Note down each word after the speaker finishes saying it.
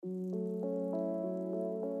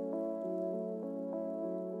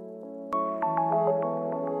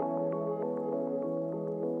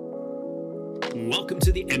Welcome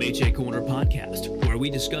to the MHA Corner podcast, where we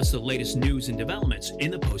discuss the latest news and developments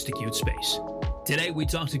in the post-acute space. Today, we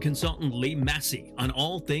talk to consultant Lee Massey on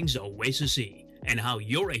all things OASIS-E and how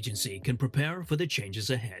your agency can prepare for the changes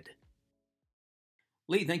ahead.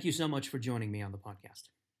 Lee, thank you so much for joining me on the podcast.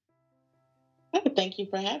 Oh, thank you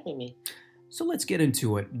for having me. So let's get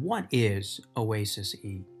into it. What is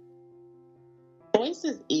OASIS-E?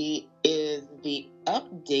 OASIS-E is the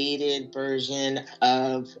updated version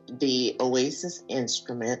of the OASIS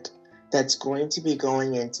instrument that's going to be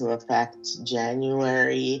going into effect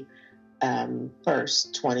January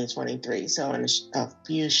 1st, 2023. So in a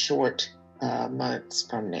few short months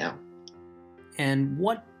from now. And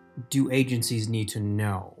what do agencies need to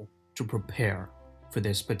know to prepare for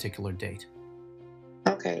this particular date?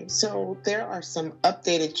 Okay, so there are some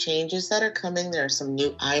updated changes that are coming. There are some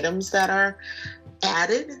new items that are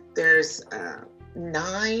added. There's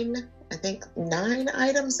nine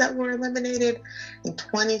items that were eliminated and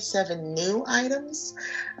 27 new items.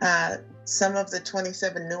 Some of the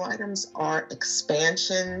 27 new items are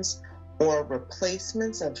expansions or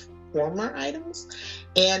replacements of former items.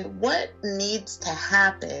 And what needs to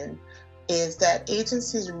happen is that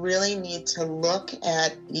agencies really need to look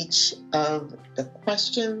at each of the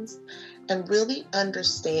questions and really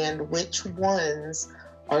understand which ones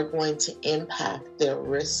are going to impact their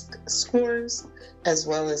risk scores as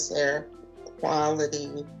well as their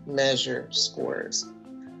quality measure scores.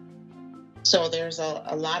 So there's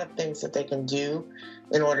a lot of things that they can do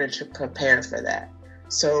in order to prepare for that.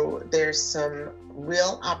 So there's some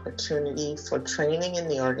real opportunity for training in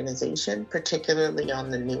the organization, particularly on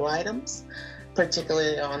the new items,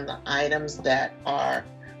 particularly on the items that are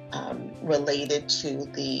related to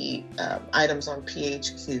the items on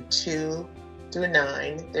PHQ 2 through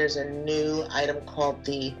 9. There's a new item called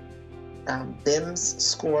the BIMS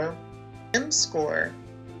score. BIMS score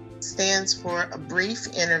stands for a brief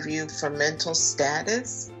interview for mental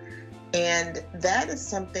status. And that is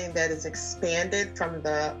something that is expanded from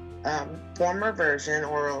the former version,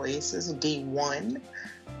 or OASIS D1,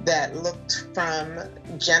 that looked from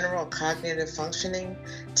general cognitive functioning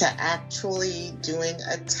to actually doing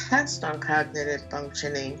a test on cognitive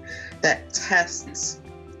functioning that tests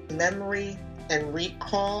memory and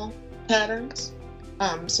recall patterns.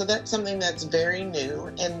 So that's something that's very new,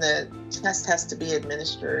 and the test has to be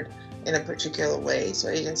administered in a particular way. So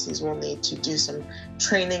agencies will need to do some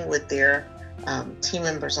training with their team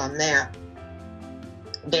members on that.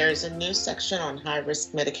 There's a new section on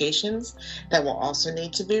high-risk medications that will also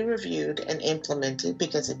need to be reviewed and implemented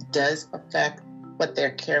because it does affect what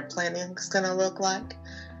their care planning is going to look like.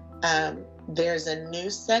 There's a new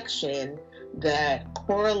section that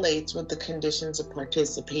correlates with the conditions of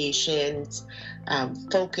participation,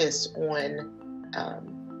 focused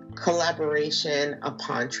on collaboration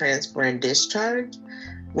upon transfer and discharge,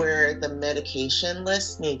 where the medication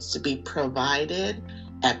list needs to be provided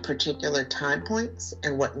at particular time points,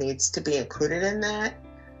 and what needs to be included in that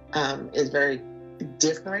is very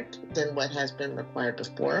different than what has been required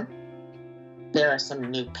before. There are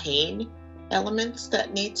some new pain elements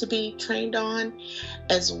that need to be trained on,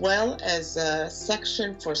 as well as a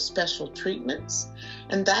section for special treatments.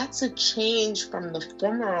 And that's a change from the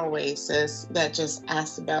former OASIS that just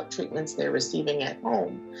asked about treatments they're receiving at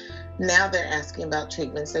home. Now they're asking about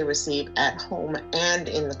treatments they receive at home and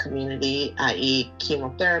in the community, i.e.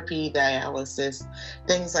 chemotherapy, dialysis,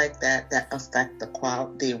 things like that affect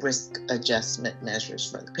the risk adjustment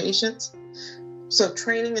measures for the patients. So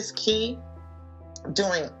training is key.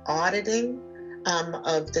 Doing auditing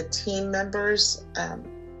of the team members'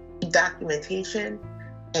 documentation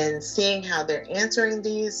and seeing how they're answering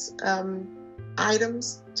these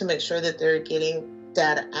items to make sure that they're getting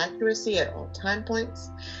data accuracy at all time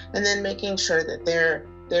points, and then making sure that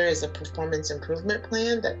there is a performance improvement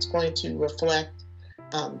plan that's going to reflect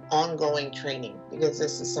ongoing training, because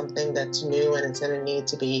this is something that's new and it's going to need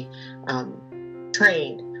to be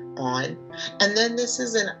trained on. And then this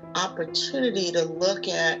is an opportunity to look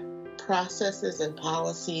at processes and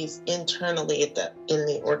policies internally in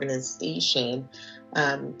the organization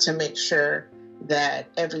to make sure that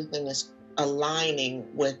everything is aligning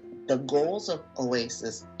with the goals of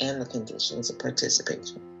OASIS and the conditions of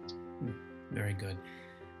participation. Very good.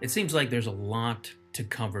 It seems like there's a lot to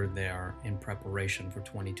cover there in preparation for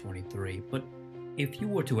 2023, but if you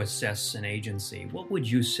were to assess an agency, what would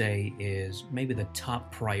you say is maybe the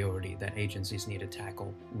top priority that agencies need to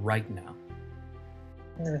tackle right now?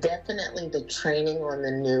 Definitely the training on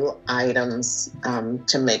the new items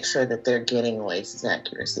to make sure that they're getting OASIS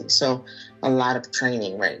accuracy. So a lot of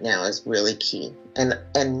training right now is really key,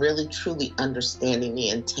 and really truly understanding the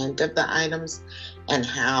intent of the items and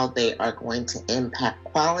how they are going to impact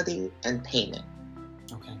quality and payment.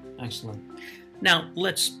 Okay, excellent. Now,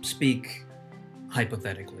 let's speak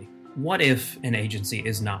hypothetically. What if an agency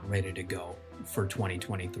is not ready to go for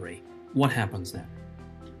 2023? What happens then?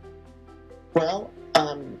 Well,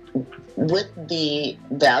 with the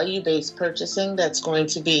value-based purchasing that's going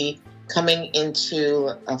to be coming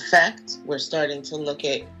into effect, we're starting to look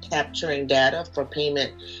at capturing data for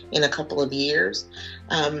payment in a couple of years.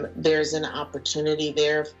 There's an opportunity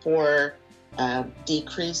there for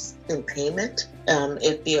decrease in payment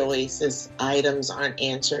if the OASIS items aren't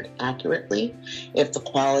answered accurately, if the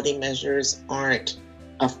quality measures aren't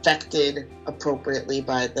affected appropriately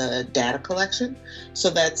by the data collection. So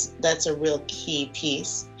that's a real key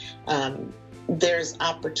piece. There's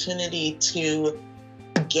opportunity to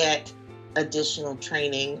get additional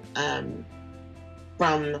training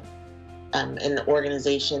from an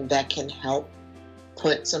organization that can help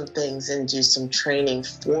put some things and do some training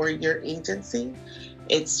for your agency.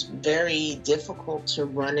 It's very difficult to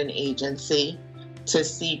run an agency, to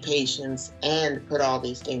see patients, and put all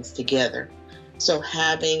these things together. So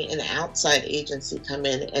having an outside agency come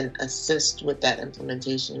in and assist with that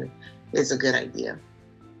implementation is a good idea.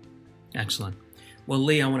 Excellent. Well,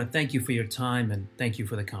 Lee, I want to thank you for your time and thank you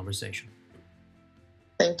for the conversation.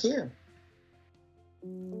 Thank you.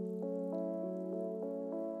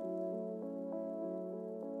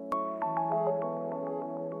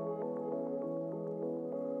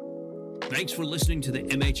 Thanks for listening to the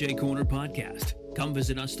MHA Corner podcast. Come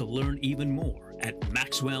visit us to learn even more at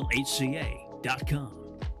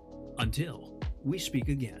maxwellhca.com. Until we speak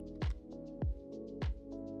again.